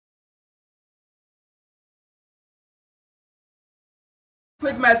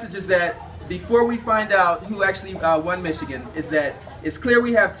Quick message is that before we find out who actually won Michigan, is that it's clear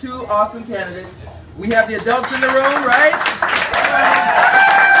we have two awesome candidates. We have the adults in the room, right?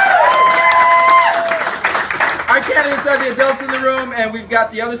 Our candidates are the adults in the room, and we've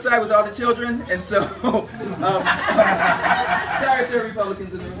got the other side with all the children. And so, sorry if there are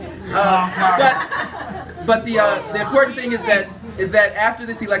Republicans in the room. But the important thing is that after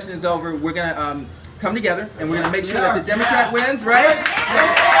this election is over, we're gonna come together and we're gonna make sure that the Democrat wins, right?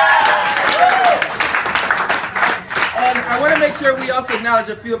 And I want to make sure we also acknowledge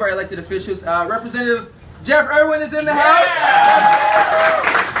a few of our elected officials. Representative Jeff Irwin is in the house.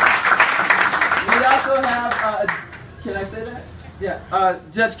 We also have, can I say that? Yeah,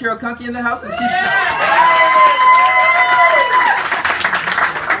 Judge Carol Kunke in the house, and she's.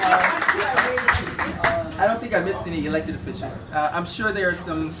 I don't think I missed any elected officials. I'm sure there are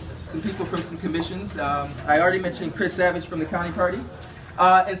some people from some commissions. I already mentioned Chris Savage from the county party.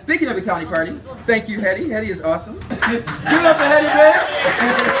 And speaking of the county party, thank you, Hetty. Hetty is awesome. Give it up for Hetty Briggs.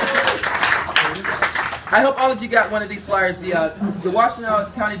 I hope all of you got one of these flyers. The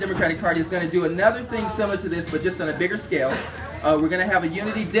Washtenaw County Democratic Party is going to do another thing similar to this, but just on a bigger scale. We're going to have a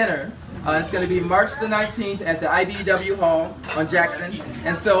unity dinner. It's going to be March the 19th at the IBEW Hall on Jackson.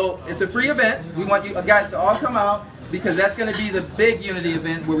 And so it's a free event. We want you guys to all come out because that's going to be the big unity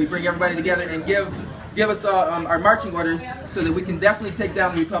event where we bring everybody together and give us our marching orders so that we can definitely take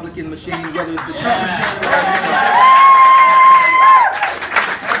down the Republican machine, whether it's the Trump machine or whatever.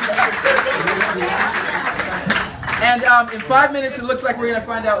 And in 5 minutes, it looks like we're going to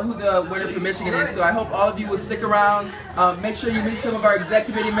find out who the winner for Michigan is. So I hope all of you will stick around. Make sure you meet some of our exec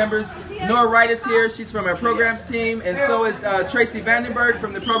committee members. Nora Wright is here. She's from our programs team. And so is Tracy Vandenberg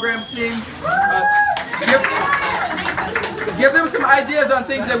from the programs team. Give them some ideas on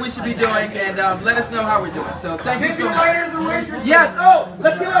things that we should be doing and let us know how we're doing. So thank you so much. Yes. Oh,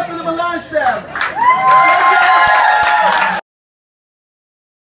 let's give it up for the Melange staff.